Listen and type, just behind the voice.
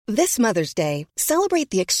This Mother's Day, celebrate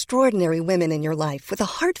the extraordinary women in your life with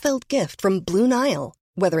a heartfelt gift from Blue Nile.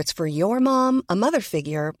 Whether it's for your mom, a mother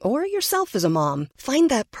figure, or yourself as a mom, find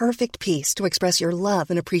that perfect piece to express your love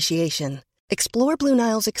and appreciation. Explore Blue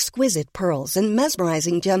Nile's exquisite pearls and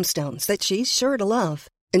mesmerizing gemstones that she's sure to love.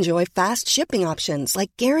 Enjoy fast shipping options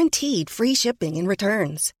like guaranteed free shipping and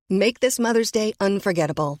returns. Make this Mother's Day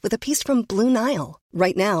unforgettable with a piece from Blue Nile.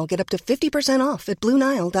 Right now, get up to 50% off at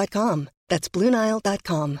BlueNile.com. That's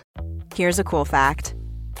BlueNile.com. Here's a cool fact.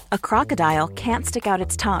 A crocodile can't stick out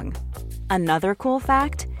its tongue. Another cool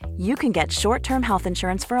fact, you can get short-term health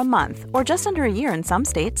insurance for a month or just under a year in some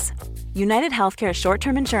states. United Healthcare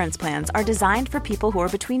short-term insurance plans are designed for people who are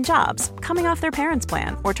between jobs, coming off their parents'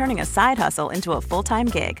 plan, or turning a side hustle into a full-time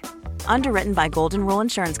gig. Underwritten by Golden Rule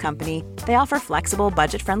Insurance Company, they offer flexible,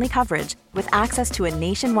 budget-friendly coverage with access to a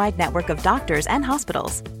nationwide network of doctors and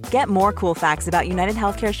hospitals. Get more cool facts about United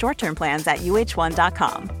Healthcare short-term plans at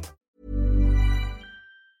uh1.com.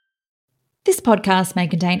 This podcast may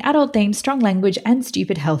contain adult themes, strong language, and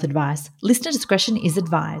stupid health advice. Listener discretion is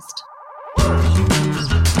advised.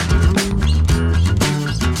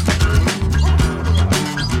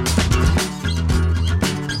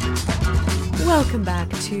 Welcome back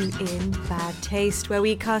to In Bad Taste, where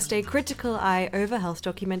we cast a critical eye over health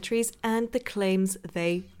documentaries and the claims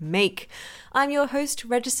they make. I'm your host,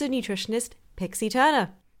 registered nutritionist Pixie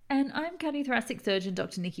Turner. And I'm cardiothoracic surgeon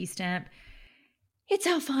Dr. Nikki Stamp. It's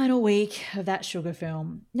our final week of That Sugar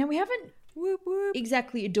film. Now, we haven't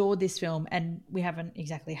exactly adored this film, and we haven't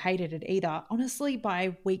exactly hated it either. Honestly,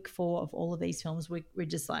 by week 4 of all of these films, we're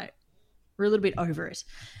just like, we're a little bit over it.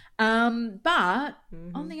 But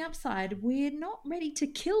on the upside, we're not ready to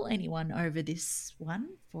kill anyone over this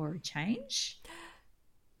one for a change.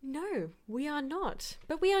 No, we are not.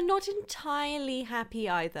 But we are not entirely happy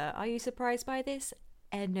either. Are you surprised by this?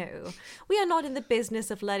 No. We are not in the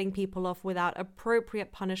business of letting people off without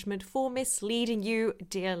appropriate punishment for misleading you,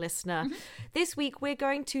 dear listener. This week we're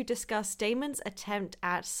going to discuss Damon's attempt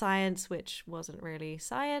at science, which wasn't really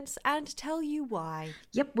science, and tell you why.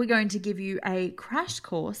 Yep, we're going to give you a crash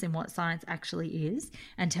course in what science actually is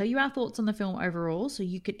and tell you our thoughts on the film overall so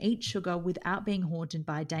you can eat sugar without being haunted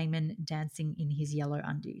by Damon dancing in his yellow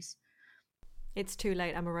undies. It's too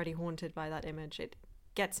late. I'm already haunted by that image. It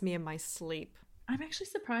gets me in my sleep. I'm actually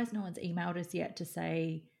surprised no one's emailed us yet to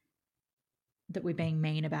say that we're being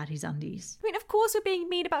mean about his undies. I mean, of course we're being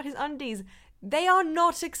mean about his undies. They are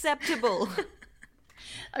not acceptable.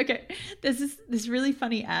 Okay, there's this really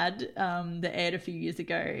funny ad that aired a few years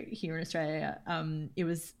ago here in Australia. It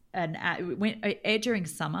was an ad. It aired during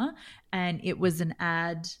summer, and it was an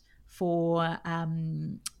ad for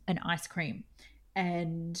an ice cream.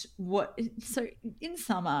 And so in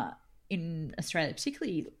summer in Australia,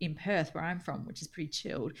 particularly in Perth, where I'm from, which is pretty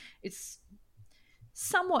chilled, it's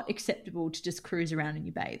somewhat acceptable to just cruise around in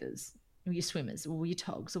your bathers or your swimmers or your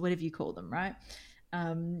togs or whatever you call them, right?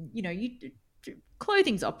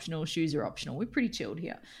 Clothing's optional, shoes are optional. We're pretty chilled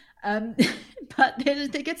here. But there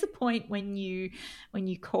gets a point when you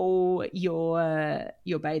call your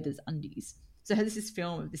bathers undies. So there's this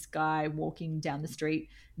film of this guy walking down the street,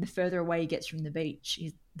 and the further away he gets from the beach,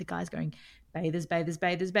 the guy's going, bathers, bathers,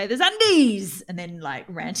 bathers, bathers, undies, and then like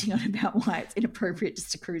ranting on about why it's inappropriate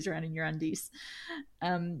just to cruise around in your undies.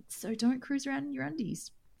 So don't cruise around in your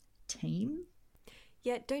undies, team.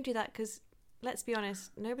 Yeah, don't do that, because let's be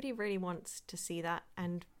honest, nobody really wants to see that.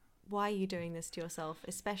 And why are you doing this to yourself,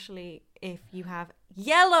 especially if you have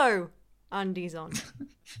yellow undies on?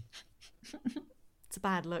 It's a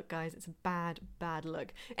bad look, guys. It's a bad, bad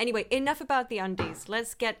look. Anyway, enough about the undies.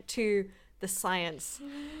 Let's get to the science.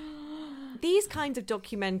 These kinds of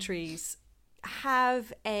documentaries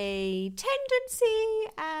have a tendency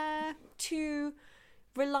to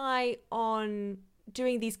rely on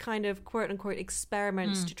doing these kind of quote-unquote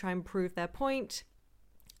experiments to try and prove their point.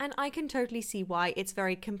 And I can totally see why. It's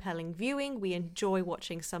very compelling viewing. We enjoy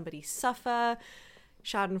watching somebody suffer.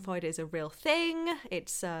 Schadenfreude is a real thing.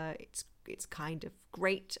 It's kind of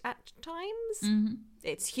great at times.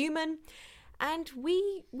 It's human. And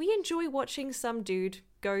we enjoy watching some dude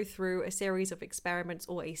go through a series of experiments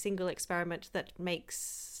or a single experiment that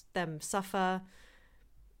makes them suffer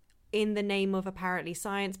in the name of apparently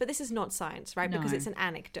science. But this is not science, right? No. Because it's an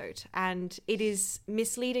anecdote, and it is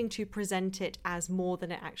misleading to present it as more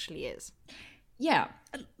than it actually is. Yeah.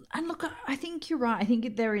 And look, I think you're right. I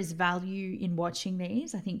think there is value in watching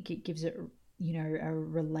these. I think it gives it, a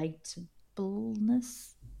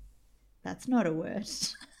relatableness. That's not a word.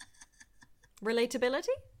 Relatability?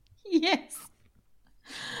 Yes.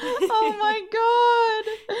 Oh my god,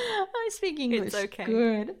 I speak English. It's okay.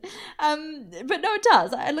 Good. But no, it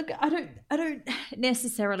does. I don't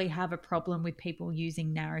necessarily have a problem with people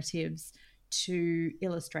using narratives to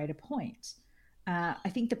illustrate a point. I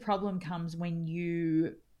think the problem comes when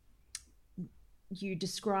you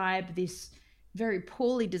describe this very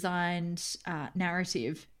poorly designed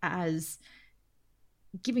narrative as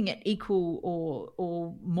giving it equal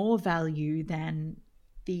or more value than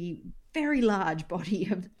the very large body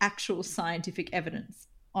of actual scientific evidence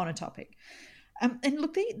on a topic. And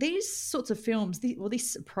look, these sorts of films,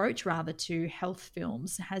 this approach rather to health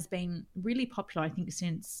films has been really popular, I think,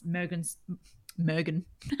 since Morgan,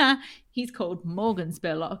 he's called Morgan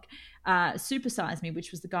Spurlock, Super Size Me,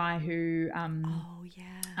 which was the guy who, oh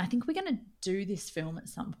yeah, I think we're going to do this film at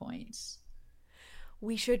some point.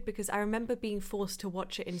 We should, because I remember being forced to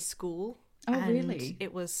watch it in school. Oh, and really?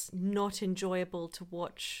 It was not enjoyable to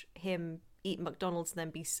watch him eat McDonald's and then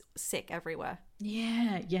be sick everywhere.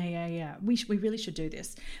 Yeah. We really should do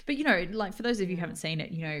this. But, you know, like for those of you who haven't seen it,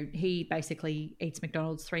 you know, he basically eats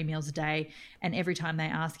McDonald's 3 meals a day. And every time they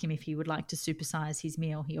ask him if he would like to supersize his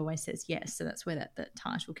meal, he always says yes. So that's where that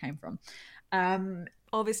title came from.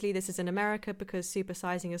 Obviously, this is in America because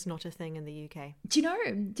supersizing is not a thing in the UK. Do you know,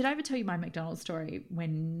 did I ever tell you my McDonald's story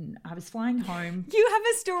when I was flying home? You have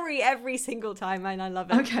a story every single time and I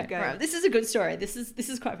love it. Okay, right. This is a good story. This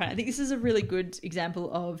is quite fun. I think this is a really good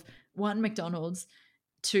example of 1, McDonald's,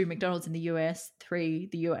 2, McDonald's in the US, 3,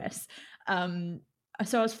 the US.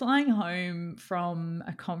 So I was flying home from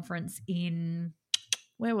a conference in,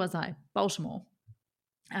 where was I? Baltimore.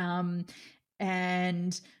 And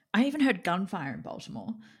I even heard gunfire in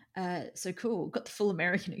Baltimore. So cool. Got the full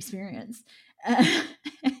American experience.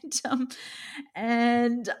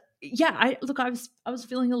 And yeah, I was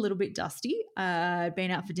feeling a little bit dusty. I'd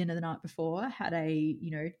been out for dinner the night before, had a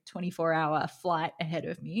 24-hour flight ahead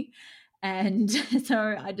of me. And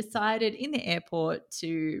so I decided in the airport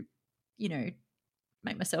to,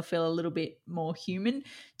 make myself feel a little bit more human,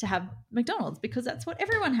 to have McDonald's, because that's what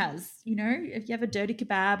everyone has. If you have a dirty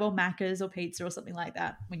kebab or Macca's or pizza or something like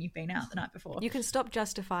that when you've been out the night before. You can stop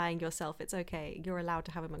justifying yourself. It's okay. You're allowed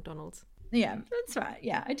to have a McDonald's. Yeah, that's right.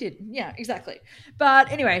 Yeah, I did. Yeah, exactly.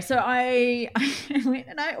 But anyway, so I went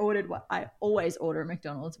and I ordered what I always order at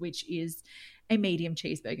McDonald's, which is a medium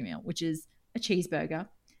cheeseburger meal, which is a cheeseburger,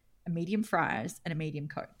 a medium fries, and a medium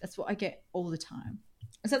Coke. That's what I get all the time.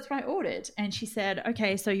 So that's what I ordered. And she said,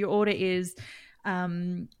 okay, so your order is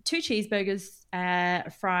 2 cheeseburgers,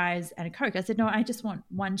 fries, and a Coke. I said, no, I just want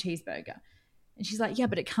 1 cheeseburger. And she's like, yeah,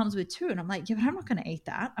 but it comes with 2. And I'm like, yeah, but I'm not going to eat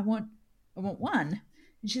that. I want 1.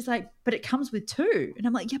 And she's like, but it comes with 2. And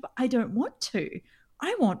I'm like, yeah, but I don't want 2.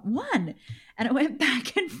 I want 1. And it went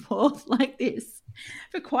back and forth like this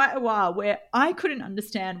for quite a while, where I couldn't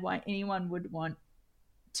understand why anyone would want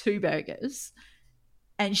 2 burgers.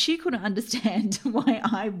 And she couldn't understand why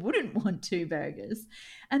I wouldn't want 2 burgers.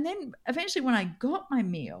 And then eventually when I got my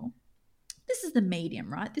meal, this is the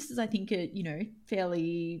medium, right? This is, I think, a,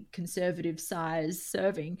 fairly conservative size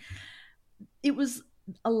serving. It was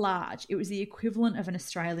a large. It was the equivalent of an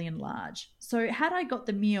Australian large. So had I got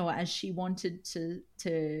the meal as she wanted to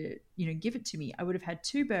give it to me, I would have had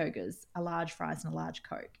 2 burgers, a large fries, and a large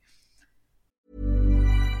Coke.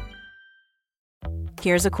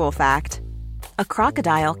 Here's a cool fact. A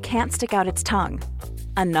crocodile can't stick out its tongue.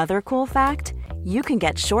 Another cool fact, you can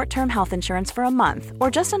get short-term health insurance for a month or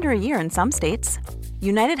just under a year in some states.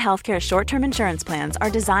 United Healthcare short-term insurance plans are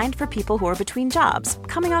designed for people who are between jobs,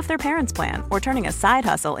 coming off their parents' plan, or turning a side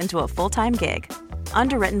hustle into a full-time gig.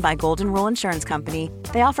 Underwritten by Golden Rule Insurance Company,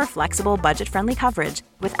 they offer flexible, budget-friendly coverage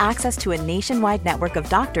with access to a nationwide network of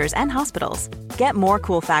doctors and hospitals. Get more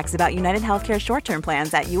cool facts about United Healthcare short-term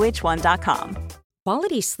plans at uh1.com.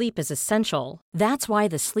 Quality sleep is essential. That's why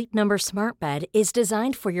the Sleep Number Smart Bed is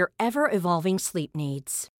designed for your ever-evolving sleep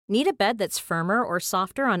needs. Need a bed that's firmer or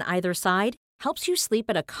softer on either side? Helps you sleep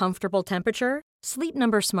at a comfortable temperature? Sleep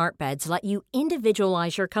Number Smart Beds let you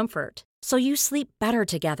individualize your comfort, so you sleep better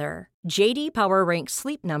together. J.D. Power ranks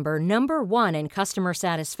Sleep Number number 1 in customer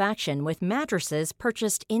satisfaction with mattresses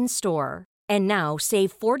purchased in-store. And now,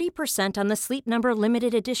 save 40% on the Sleep Number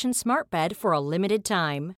Limited Edition Smart Bed for a limited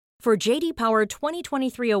time. For J.D. Power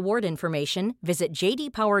 2023 award information, visit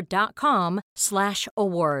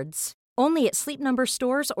jdpower.com/awards. Only at Sleep Number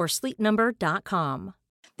stores or sleepnumber.com.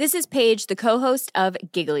 This is Paige, the co-host of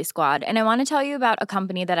Giggly Squad, and I want to tell you about a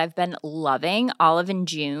company that I've been loving, Olive &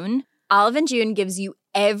 June. Olive & June gives you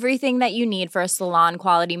everything that you need for a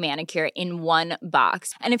salon-quality manicure in one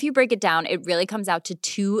box. And if you break it down, it really comes out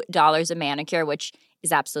to $2 a manicure, which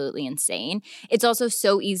is absolutely insane. It's also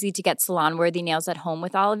so easy to get salon-worthy nails at home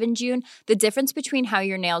with Olive & June. The difference between how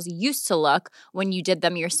your nails used to look when you did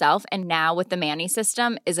them yourself and now with the Mani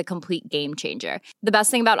system is a complete game changer. The best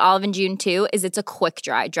thing about Olive & June too is it's a quick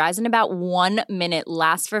dry. Dries in about 1 minute,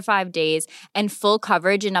 lasts for 5 days, and full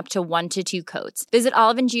coverage in up to 1 to 2 coats. Visit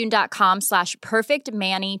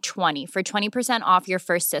oliveandjune.com/perfectmani20 for 20% off your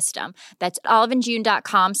first system. That's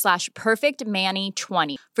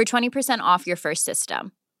oliveandjune.com/perfectmani20 for 20% off your first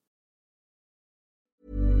system.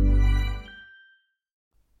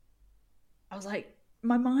 I was like,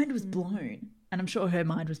 my mind was blown, and I'm sure her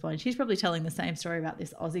mind was blown. She's probably telling the same story about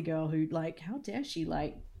this Aussie girl who, like, how dare she,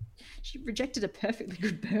 like, she rejected a perfectly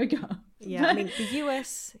good burger. Yeah, I mean, the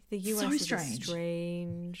US So is strange. a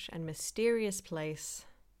strange and mysterious place.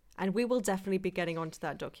 And we will definitely be getting onto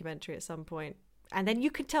that documentary at some point. And then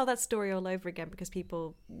you could tell that story all over again because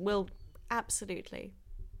people will absolutely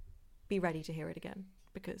be ready to hear it again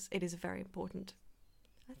because it is very important.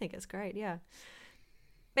 I think it's great, yeah.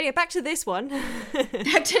 But yeah, back to this one.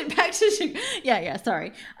 back to yeah,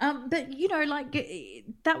 sorry. But you know, like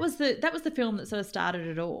that was the film that sort of started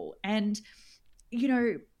it all. And you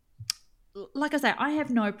know, like I say, I have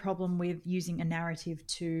no problem with using a narrative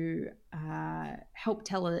to help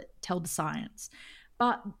tell the science.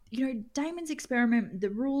 But you know, Damon's experiment, the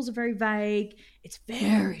rules are very vague. It's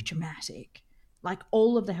very dramatic. Like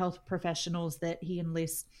all of the health professionals that he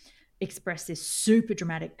enlists express this super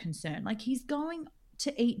dramatic concern. Like he's going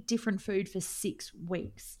to eat different food for 6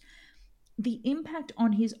 weeks. The impact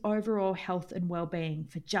on his overall health and well-being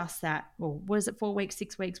for just that, or what is it, 4 weeks,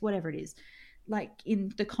 6 weeks, whatever it is, like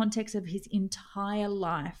in the context of his entire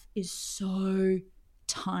life is so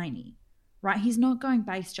tiny, right? He's not going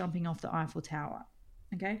base jumping off the Eiffel Tower,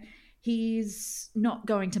 okay? He's not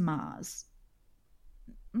going to Mars.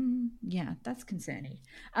 Yeah, that's concerning.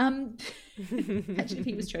 Imagine if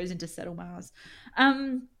he was chosen to settle Mars.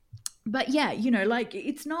 But yeah, you know, like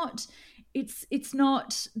it's not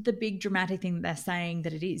the big dramatic thing that they're saying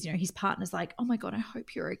that it is. You know, his partner's like, oh my God, I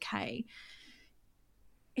hope you're okay.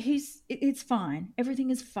 It's fine. Everything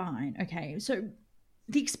is fine. Okay. So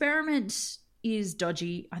the experiment is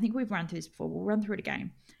dodgy. I think we've run through this before. We'll run through it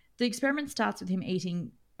again. The experiment starts with him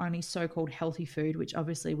eating only so-called healthy food, which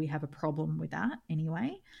obviously we have a problem with that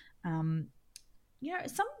anyway. You know,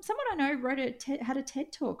 someone I know had a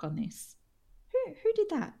TED talk on this. Who did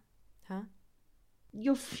that? Huh?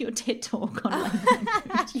 Your TED talk on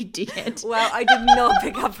you dickhead. Well, I did not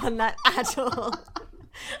pick up on that at all.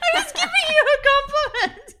 I was giving you a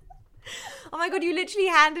compliment. Oh my God, you literally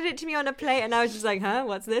handed it to me on a plate and I was just like, huh,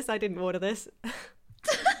 what's this? I didn't order this.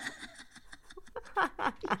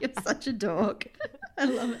 You're such a dog. I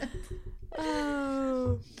love it.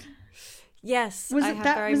 Oh. Yes, Was I it have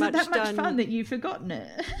that, very was much it that much done. fun that you've forgotten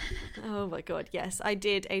it? Oh my God, yes. I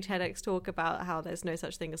did a TEDx talk about how there's no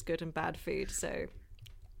such thing as good and bad food. So,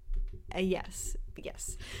 yes.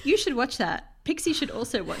 You should watch that. Pixie should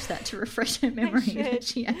also watch that to refresh her memory that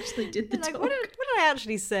she actually did the Like, talk. what did I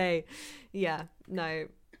actually say? Yeah, no.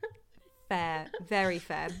 Fair, very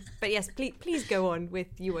fair. But yes, please go on with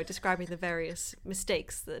you were describing the various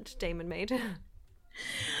mistakes that Damon made.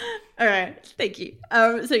 All right, thank you.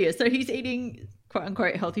 So he's eating quote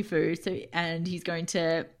unquote healthy food, and he's going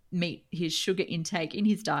to meet his sugar intake in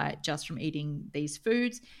his diet just from eating these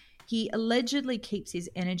foods. He allegedly keeps his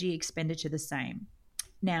energy expenditure the same.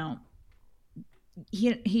 Now,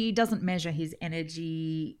 he doesn't measure his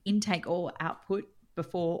energy intake or output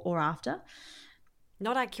before or after.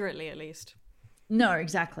 Not accurately, at least. No,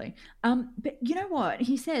 exactly. But you know what?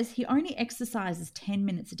 He says he only exercises 10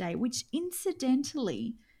 minutes a day, which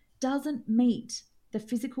incidentally doesn't meet the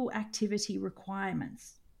physical activity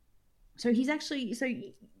requirements. So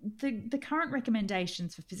the current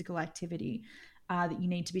recommendations for physical activity are that you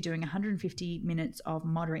need to be doing 150 minutes of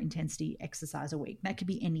moderate intensity exercise a week. That could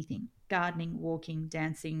be anything: gardening, walking,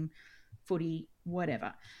 dancing, footy,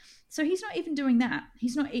 whatever. So he's not even doing that.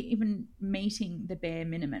 He's not even meeting the bare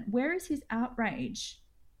minimum. Where is his outrage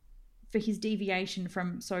for his deviation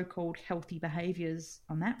from so-called healthy behaviours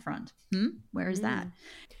on that front? Where is that?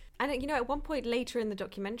 And, you know, at one point later in the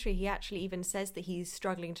documentary, he actually even says that he's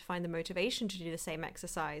struggling to find the motivation to do the same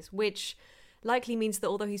exercise, which likely means that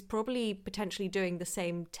although he's probably potentially doing the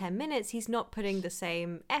same 10 minutes, he's not putting the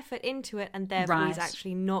same effort into it, and therefore he's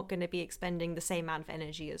actually not going to be expending the same amount of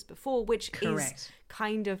energy as before, which is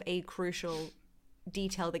kind of a crucial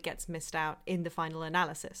detail that gets missed out in the final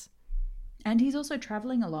analysis. And he's also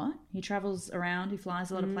traveling a lot. He travels around, he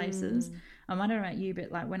flies a lot of places. I don't know about you,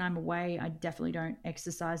 but like when I'm away, I definitely don't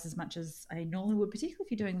exercise as much as I normally would, particularly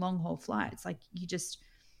if you're doing long haul flights. Like you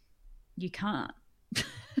can't.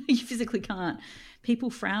 You physically can't. People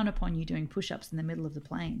frown upon you doing push-ups in the middle of the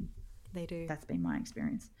plane. They do. That's been my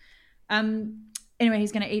experience. Anyway,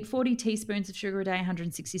 he's going to eat 40 teaspoons of sugar a day,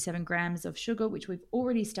 167 grams of sugar, which we've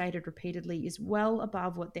already stated repeatedly is well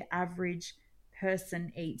above what the average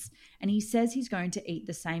person eats. And he says he's going to eat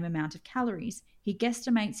the same amount of calories. He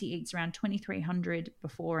guesstimates he eats around 2,300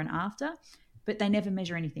 before and after, but they never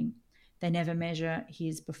measure anything. They never measure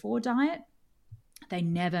his before diet. They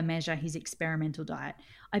never measure his experimental diet.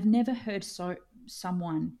 I've never heard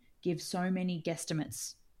someone give so many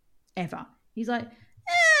guesstimates ever. He's like,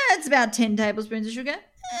 it's about 10 tablespoons of sugar.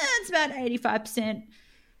 It's about 85%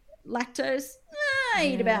 lactose. I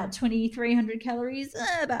eat about 2,300 calories.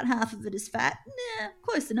 About half of it is fat.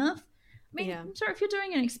 Close enough. I mean, I'm sorry, if you're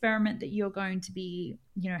doing an experiment that you're going to be,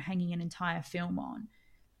 hanging an entire film on,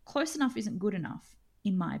 close enough isn't good enough,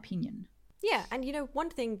 in my opinion. Yeah, and one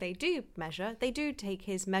thing they do measure, they do take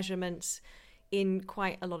his measurements in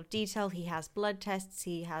quite a lot of detail. He has blood tests,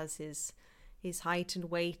 he has his height and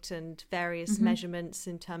weight and various measurements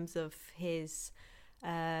in terms of his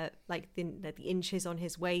the inches on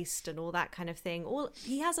his waist and all that kind of thing.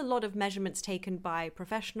 He has a lot of measurements taken by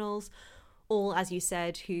professionals, all, as you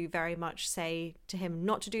said, who very much say to him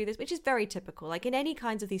not to do this, which is very typical. Like in any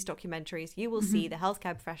kinds of these documentaries, you will see the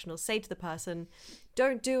healthcare professionals say to the person,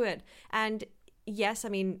 don't do it. And yes, I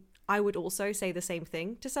mean, I would also say the same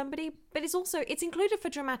thing to somebody, but it's included for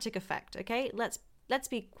dramatic effect, okay? Let's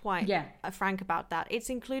be quite frank about that. It's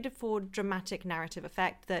included for dramatic narrative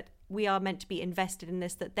effect, that we are meant to be invested in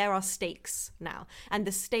this, that there are stakes now, and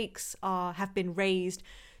the stakes have been raised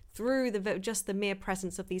through just the mere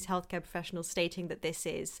presence of these healthcare professionals stating that this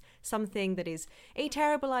is something that is a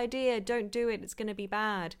terrible idea, don't do it, it's going to be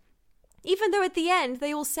bad. Even though at the end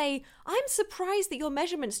they all say, I'm surprised that your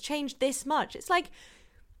measurements changed this much. It's like,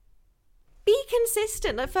 be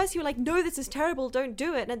consistent. At first you're like, no, this is terrible, don't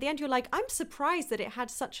do it. And at the end you're like, I'm surprised that it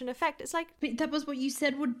had such an effect. It's like... But that was what you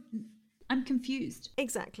said I'm confused.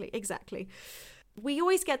 Exactly. We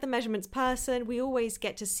always get the measurements person. We always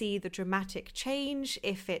get to see the dramatic change.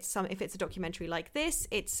 If it's a documentary like this,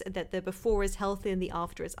 it's that the before is healthy and the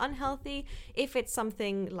after is unhealthy. If it's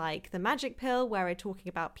something like the magic pill, where we're talking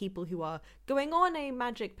about people who are going on a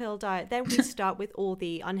magic pill diet, then we start with all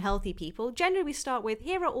the unhealthy people. Generally, we start with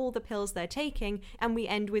here are all the pills they're taking, and we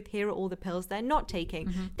end with here are all the pills they're not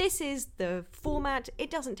taking. This is the format.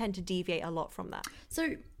 It doesn't tend to deviate a lot from that.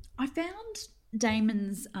 So I found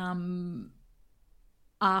Damon's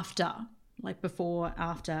before,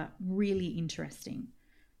 after, really interesting.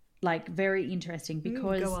 Like, very interesting,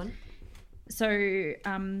 because... Go on. So,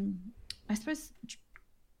 I suppose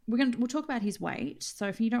we'll talk about his weight. So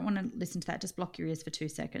if you don't want to listen to that, just block your ears for 2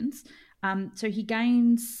 seconds. So he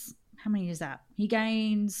gains... How many is that? He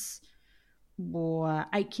gains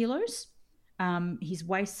 8 kilos. His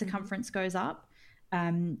waist circumference goes up.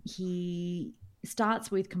 He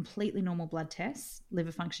starts with completely normal blood tests,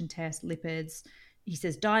 liver function tests, lipids. He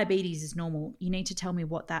says diabetes is normal. You need to tell me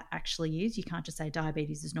what that actually is. You can't just say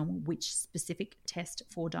diabetes is normal. Which specific test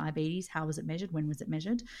for diabetes? How was it measured? When was it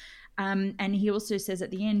measured? And he also says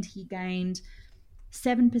at the end he gained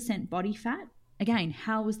 7% body fat. Again,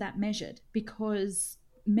 how was that measured? Because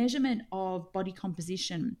measurement of body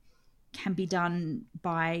composition can be done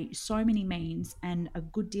by so many means, and a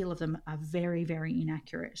good deal of them are very, very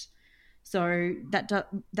inaccurate. So that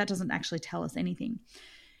doesn't actually tell us anything.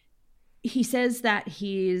 He says that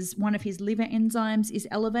one of his liver enzymes is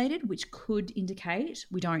elevated, which could indicate,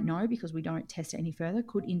 we don't know because we don't test it any further,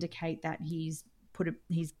 could indicate that he's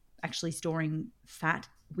actually storing fat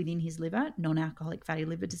within his liver, non-alcoholic fatty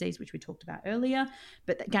liver disease, which we talked about earlier.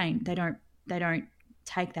 But again, they don't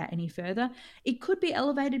take that any further. It could be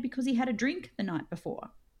elevated because he had a drink the night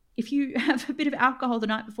before. If you have a bit of alcohol the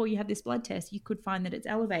night before you have this blood test, you could find that it's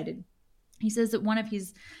elevated. He says that one of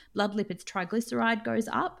his blood lipids, triglyceride, goes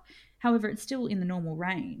up. However, it's still in the normal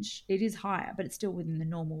range. It is higher, but it's still within the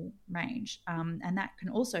normal range. And that can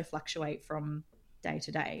also fluctuate from day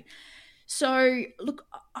to day. So, look,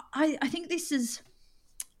 I think that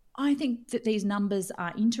these numbers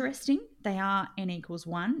are interesting. They are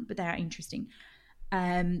N=1, but they are interesting.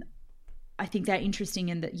 I think they're interesting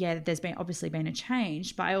in that, there's obviously been a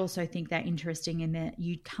change, but I also think they're interesting in that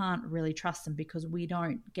you can't really trust them because we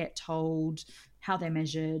don't get told how they're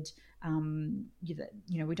measured.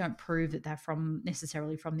 We don't prove that they're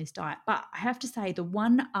necessarily from this diet. But I have to say, the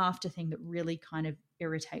one after thing that really kind of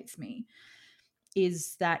irritates me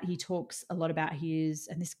is that he talks a lot about we're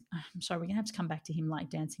going to have to come back to him like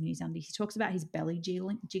dancing in his undies. He talks about his belly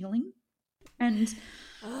jiggling. And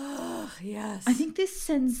yes, I think this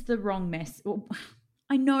sends the wrong message. Well,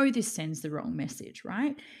 I know this sends the wrong message,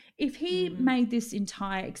 right? If he made this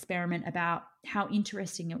entire experiment about how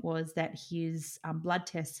interesting it was that his blood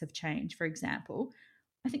tests have changed, for example,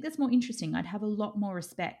 I think that's more interesting. I'd have a lot more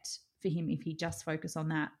respect for him if he just focused on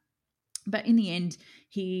that. But in the end,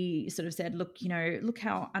 he sort of said, look, look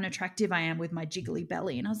how unattractive I am with my jiggly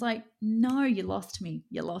belly. And I was like, no, you lost me.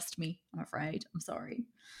 You lost me, I'm afraid. I'm sorry.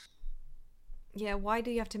 Yeah, why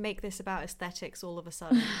do you have to make this about aesthetics all of a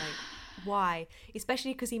sudden? Like, why?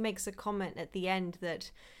 Especially because he makes a comment at the end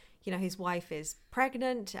that, his wife is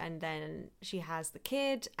pregnant and then she has the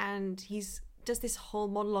kid, and does this whole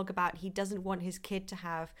monologue about he doesn't want his kid to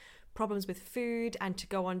have problems with food and to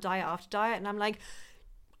go on diet after diet. And I'm like,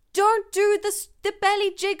 don't do the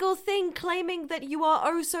belly jiggle thing claiming that you are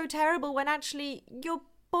oh so terrible when actually your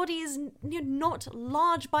body is not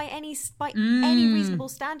large by any reasonable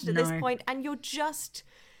standard at this point, and you're just,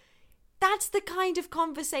 that's the kind of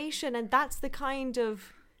conversation and that's the kind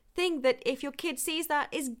of thing that if your kid sees that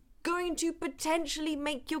is going to potentially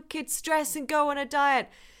make your kid stress and go on a diet.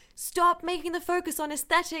 Stop making the focus on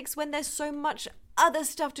aesthetics when there's so much other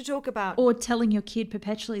stuff to talk about. Or telling your kid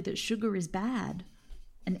perpetually that sugar is bad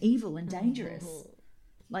and evil and dangerous.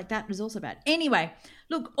 Like, that is also bad. Anyway,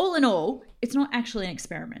 look, all in all, it's not actually an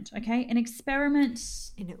experiment, okay? An experiment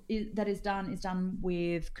that is done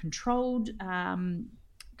with controlled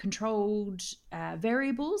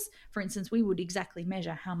variables. For instance, we would exactly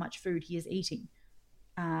measure how much food he is eating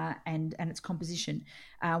and its composition.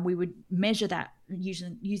 We would measure that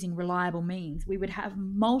using reliable means. We would have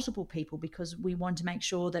multiple people because we want to make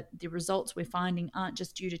sure that the results we're finding aren't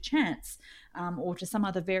just due to chance or to some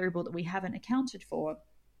other variable that we haven't accounted for.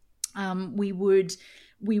 We would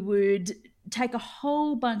take a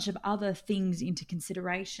whole bunch of other things into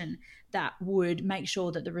consideration that would make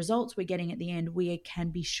sure that the results we're getting at the end, we can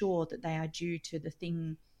be sure that they are due to the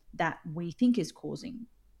thing that we think is causing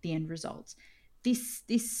the end results. This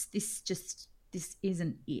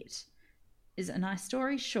isn't it. Is it a nice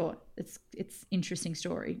story? Sure. It's interesting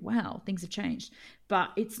story. Wow, things have changed. But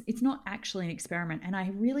it's not actually an experiment. And I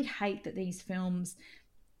really hate that these films,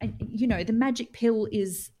 The Magic Pill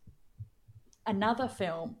is another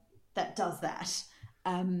film that does that.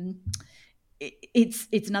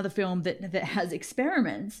 It's another film that has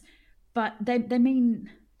experiments, but they don't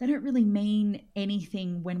really mean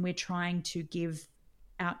anything when we're trying to give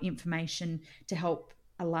out information to help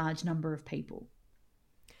a large number of people.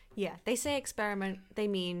 Yeah, they say experiment, they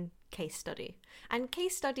mean case study. And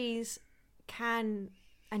case studies can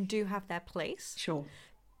and do have their place. Sure.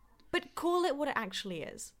 But call it what it actually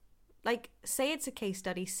is. Like, say it's a case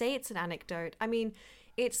study, say it's an anecdote. I mean,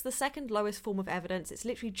 it's the second lowest form of evidence. It's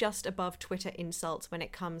literally just above Twitter insults when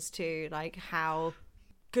it comes to, like, how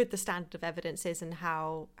good the standard of evidence is and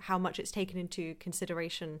how much it's taken into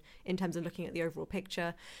consideration in terms of looking at the overall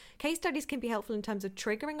picture. Case studies can be helpful in terms of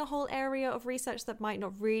triggering a whole area of research that might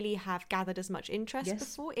not really have gathered as much interest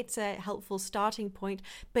before. It's a helpful starting point,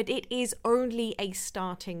 but it is only a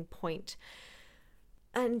starting point.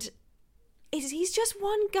 And he's just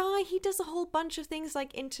one guy. He does a whole bunch of things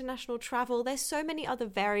like international travel. There's so many other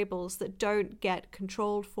variables that don't get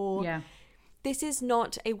controlled for. Yeah. This is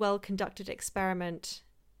not a well-conducted experiment.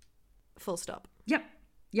 Full stop. Yep.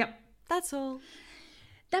 That's all.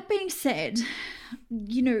 That being said,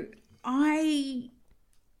 I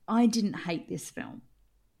didn't hate this film.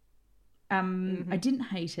 I didn't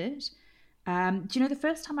hate it. Do you know, the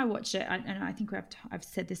first time I watched it, and I think I've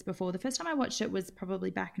said this before, the first time I watched it was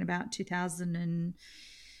probably back in about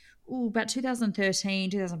 2013,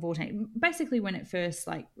 2014, basically when it first,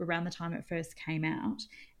 like around the time it first came out.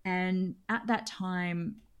 And at that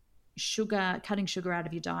time, cutting sugar out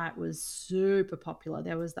of your diet was super popular.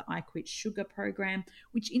 There was the I Quit Sugar program,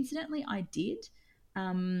 which incidentally I did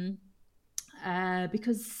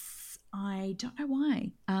because I don't know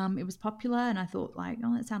why. It was popular and I thought, like,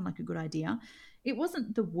 oh, that sounded like a good idea. It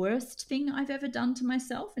wasn't the worst thing I've ever done to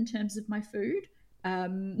myself in terms of my food. I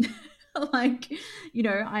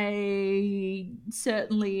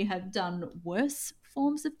certainly have done worse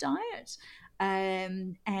forms of diet.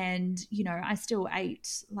 And, I still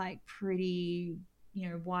ate like pretty,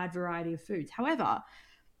 wide variety of foods. However,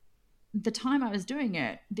 the time I was doing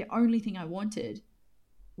it, the only thing I wanted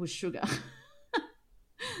was sugar.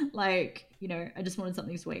 I just wanted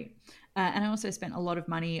something sweet. And I also spent a lot of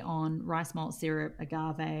money on rice malt syrup,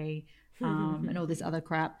 agave, and all this other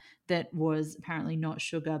crap that was apparently not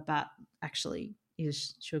sugar, but actually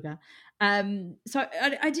is sugar. So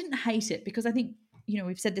I didn't hate it because I think,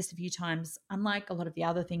 we've said this a few times, unlike a lot of the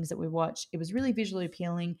other things that we watch, it was really visually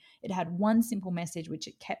appealing. It had one simple message, which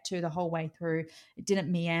it kept to the whole way through. It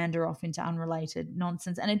didn't meander off into unrelated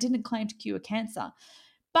nonsense, and it didn't claim to cure cancer.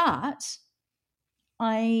 But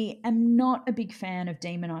I am not a big fan of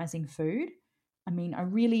demonizing food. I mean,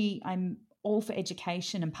 I'm all for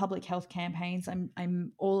education and public health campaigns.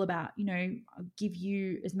 I'm all about, give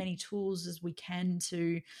you as many tools as we can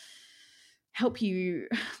to help you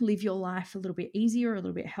live your life a little bit easier, a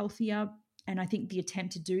little bit healthier. And I think the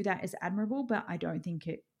attempt to do that is admirable, but I don't think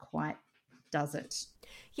it quite does it.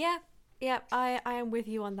 Yeah, I am with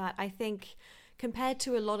you on that. I think compared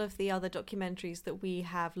to a lot of the other documentaries that we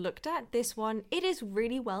have looked at, this one, it is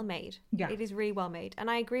really well made. Yeah. It is really well made. And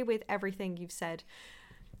I agree with everything you've said.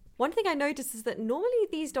 One thing I noticed is that normally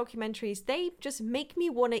these documentaries, they just make me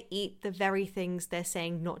want to eat the very things they're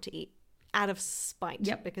saying not to eat out of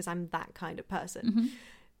spite, because I'm that kind of person. Mm-hmm.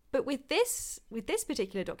 But with this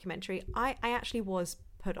particular documentary, I actually was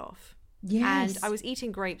put off. Yes. And I was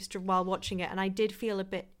eating grapes while watching it, and I did feel a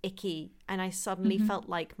bit icky, and I suddenly felt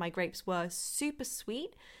like my grapes were super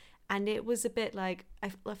sweet, and it was a bit like,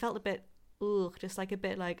 I felt a bit, just like a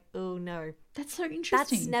bit like, oh no. That's so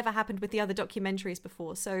interesting. That's never happened with the other documentaries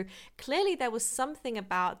before. So clearly there was something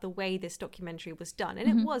about the way this documentary was done, and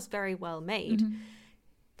it was very well made,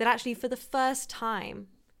 that actually for the first time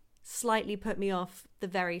slightly put me off the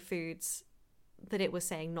very foods that it was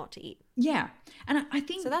saying not to eat. Yeah. And I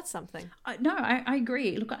think... So that's something. I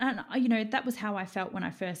agree. Look, and, that was how I felt when I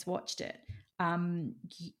first watched it. I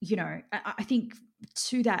think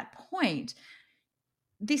to that point,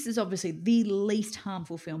 this is obviously the least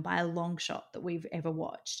harmful film by a long shot that we've ever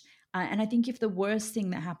watched. And I think if the worst thing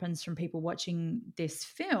that happens from people watching this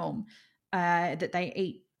film, that they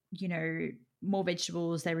eat, more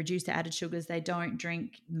vegetables, they reduce their added sugars, they don't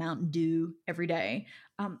drink Mountain Dew every day.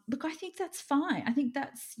 Look, I think that's fine. I think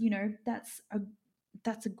that's a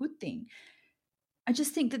good thing. I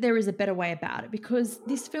just think that there is a better way about it, because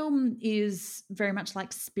this film is very much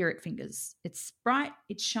like Spirit Fingers. It's bright,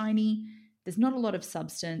 it's shiny, there's not a lot of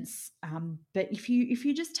substance. But if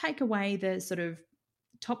you just take away the sort of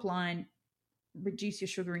top line, reduce your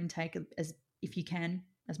sugar intake as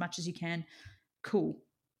much as you can, cool.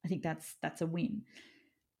 I think that's a win.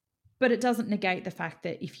 But it doesn't negate the fact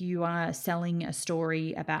that if you are selling a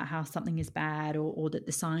story about how something is bad or that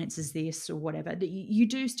the science is this or whatever, that you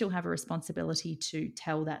do still have a responsibility to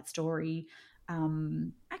tell that story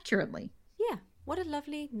accurately. Yeah, what a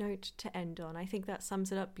lovely note to end on. I think that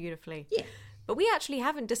sums it up beautifully. Yeah. But we actually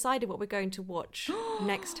haven't decided what we're going to watch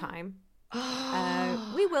next time.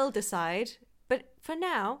 We will decide, but for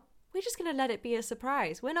now, we're just going to let it be a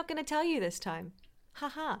surprise. We're not going to tell you this time.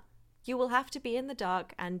 Haha. You will have to be in the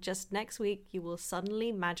dark, and just next week you will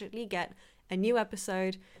suddenly magically get a new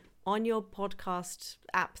episode on your podcast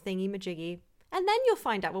app thingy majiggy, and then you'll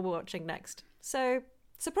find out what we're watching next. So,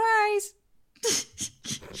 surprise!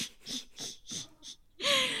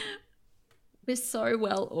 We're so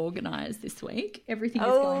well organized this week. Everything is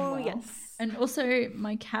going well. Yes. And also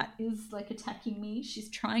my cat is like attacking me. She's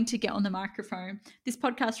trying to get on the microphone. This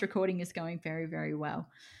podcast recording is going very, very well.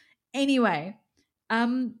 Anyway,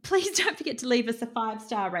 please don't forget to leave us a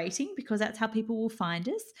 5-star rating, because that's how people will find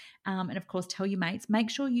us. And of course, tell your mates. Make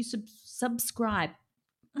sure you subscribe.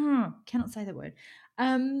 Cannot say that word.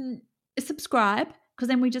 Subscribe, because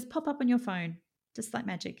then we just pop up on your phone, just like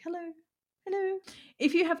magic. Hello.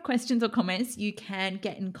 If you have questions or comments, you can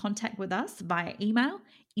get in contact with us via email,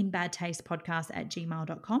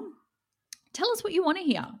 inbadtastepodcast@gmail.com. Tell us what you want to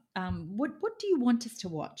hear. What do you want us to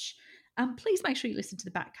watch? Please make sure you listen to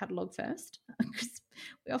the back catalogue first, because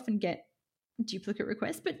we often get duplicate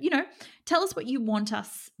requests. But, tell us what you want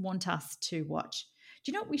us to watch.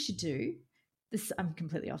 Do you know what we should do? I'm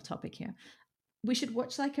completely off topic here. We should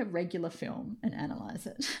watch like a regular film and analyse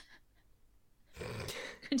it.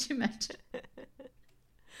 Could you imagine?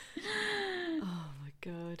 Oh my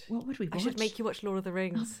God. What would we watch? I should make you watch Lord of the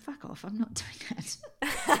Rings. Oh, fuck off. I'm not doing that.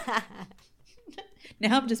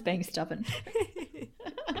 Now I'm just being stubborn.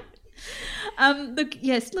 Look,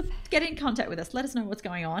 get in contact with us. Let us know what's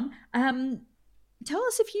going on. Tell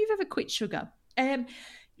us if you've ever quit sugar.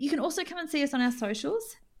 You can also come and see us on our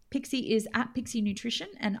socials. Pixie is at Pixie Nutrition,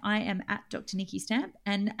 and I am at Dr. Nikki Stamp.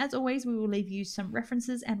 And as always, we will leave you some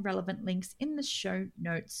references and relevant links in the show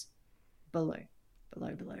notes below.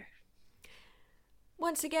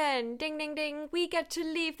 Once again, ding, ding, ding, we get to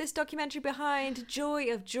leave this documentary behind.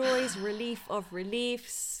 Joy of joys, relief of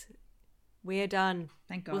reliefs. We're done.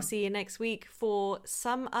 Thank God. We'll see you next week for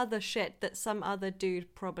some other shit that some other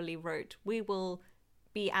dude probably wrote. We will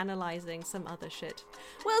be analysing some other shit.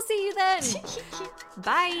 We'll see you then.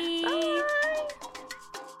 Bye. Bye.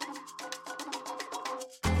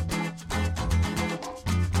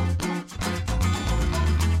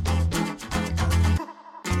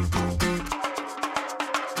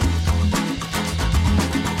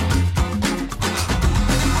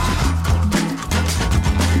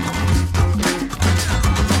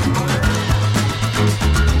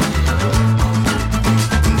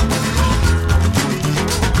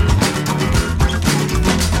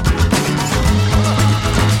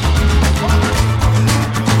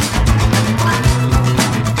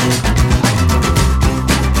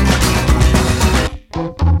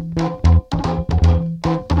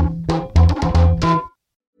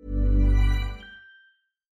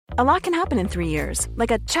 A lot can happen in 3 years,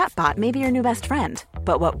 like a chatbot may be your new best friend.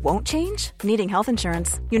 But what won't change? Needing health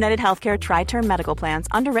insurance. United Healthcare Tri-Term Medical Plans,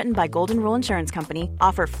 underwritten by Golden Rule Insurance Company,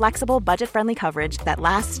 offer flexible, budget-friendly coverage that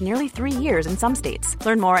lasts nearly 3 years in some states.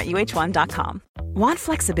 Learn more at uh1.com. Want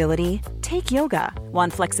flexibility? Take yoga.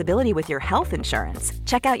 Want flexibility with your health insurance?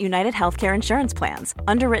 Check out United Healthcare Insurance Plans.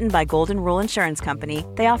 Underwritten by Golden Rule Insurance Company,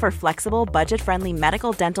 they offer flexible, budget-friendly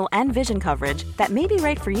medical, dental, and vision coverage that may be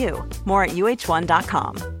right for you. More at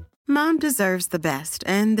uh1.com. Mom deserves the best,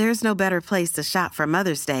 and there's no better place to shop for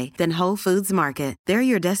Mother's Day than Whole Foods Market. They're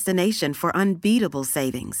your destination for unbeatable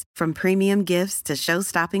savings, from premium gifts to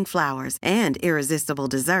show-stopping flowers and irresistible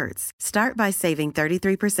desserts. Start by saving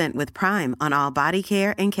 33% with Prime on all body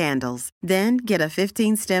care and candles. Then get a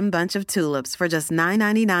 15-stem bunch of tulips for just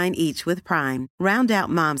 $9.99 each with Prime. Round out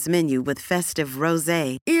Mom's menu with festive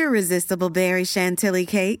rosé, irresistible berry chantilly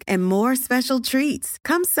cake, and more special treats.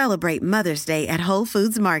 Come celebrate Mother's Day at Whole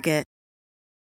Foods Market.